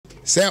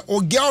say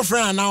o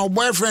girlfriend now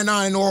boyfriend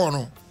now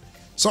no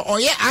so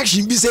oye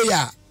action be say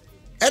ya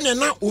ene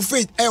na o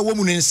faith wo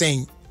mu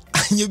nsen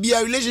anya bi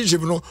a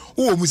relationship no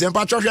wo mu sem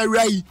pa twhwe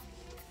rai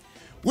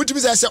wutimi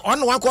say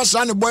on one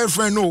kwosra ne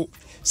boyfriend no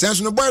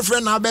sense no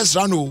boyfriend na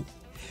besra no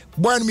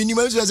boy no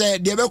minimum say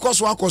de be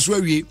kwaso akoso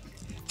awie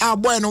a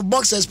boy no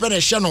boxers pe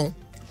de hye no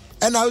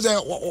and I was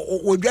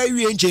o dwa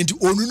wie enchenti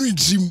onunu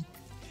ntrim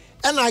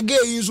and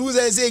again so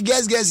say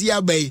guess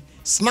here by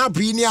snap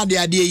ni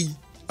ade yi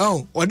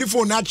oh or the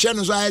phone na che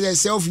no so I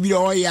self be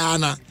o ya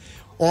na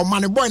or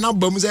man boy na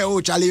bam say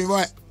oh Charlie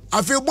boy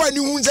I feel boy ni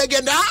hu say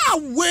again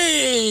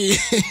way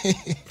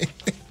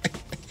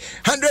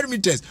 100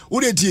 meters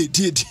who dey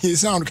tie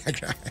sound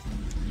kakra.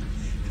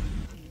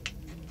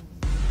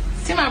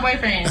 See my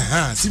boyfriend.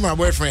 See my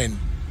boyfriend.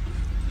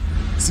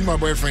 See my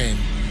boyfriend.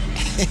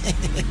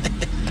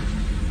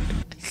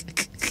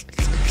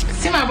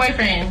 See my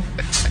boyfriend.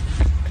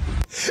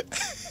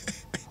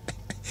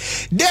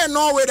 There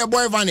no way the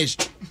boy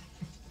vanished.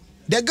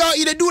 The girl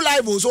either do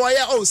live so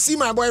I see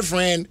my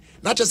boyfriend.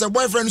 Not just a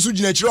boyfriend who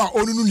jina chira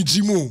onunu ni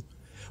chimo.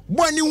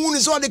 Boy ni hu ni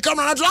so the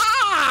camera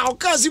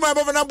okay see my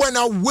boyfriend boy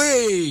now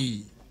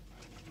way.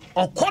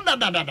 Okoda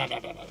da.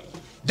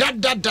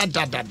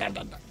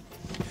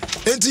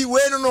 Enti we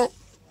no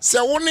se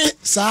woni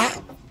sa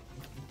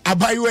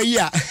abayiwa yi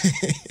a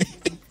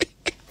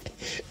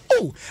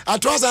oh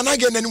atwasa na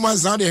gen anyone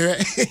sound here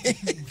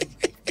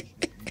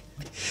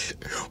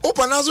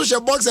open aso she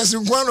boxers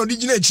nkwan no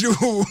digina chiri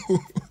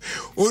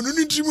onu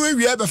ni trimu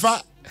awia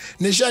befa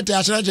ne shirt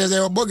a chara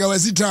chese boga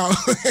wasita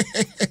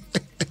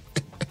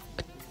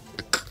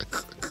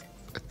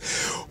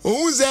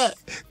o ze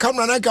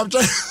camera na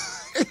capture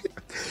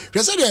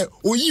pese de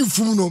oyi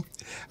fum no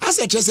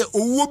ase chese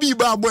owo bi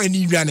ba boy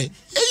ni dwane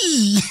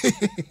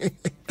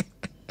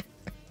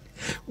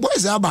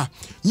boys aba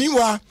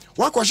meanwhile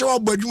wakoshe wa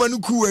badwuma no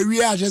ku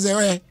awie a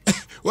chese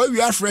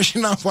we are fresh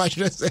now for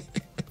chese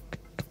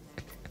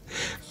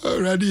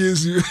already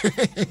yesu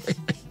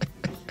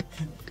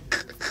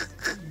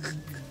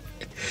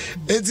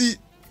eti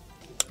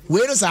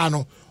we no sa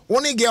no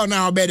only girl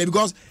now bed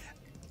because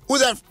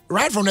who's that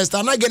right from the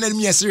start not getting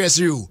me a serious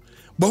you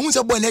but who's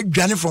a boy not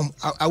dwane from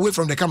away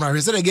from the camera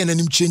he said again and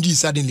him change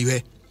suddenly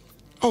where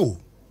oh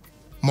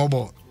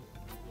mobile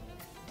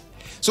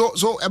so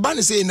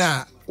Ebani say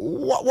now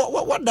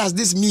what does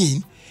this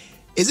mean?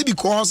 Is it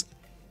because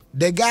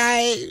the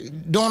guy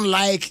don't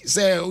like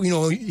say you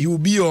know he will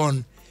be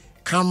on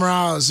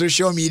camera or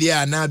social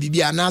media now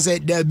bibi and now say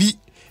there be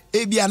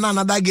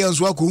another girls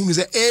who who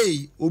say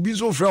hey obi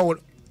so friend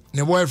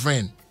ne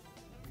boyfriend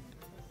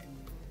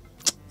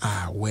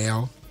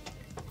well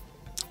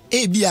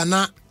be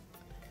ana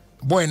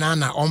boy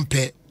na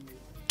ompe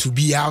to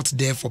be out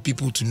there for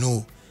people to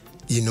know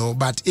you know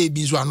but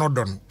so are not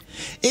done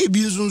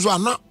so are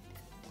not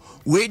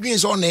we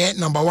dreams on the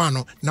number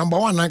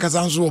one na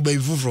kasa so oba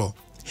ifufro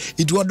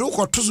it would do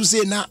to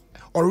say na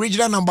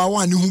original number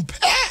one who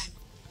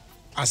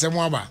asem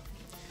aba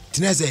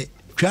tina say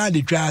try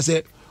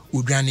say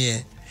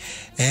udwane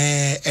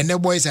and the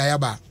boys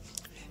ayaba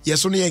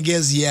yes only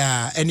girls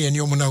here any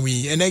omo na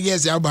we and the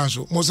girls ayaba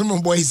so most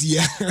boys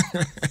here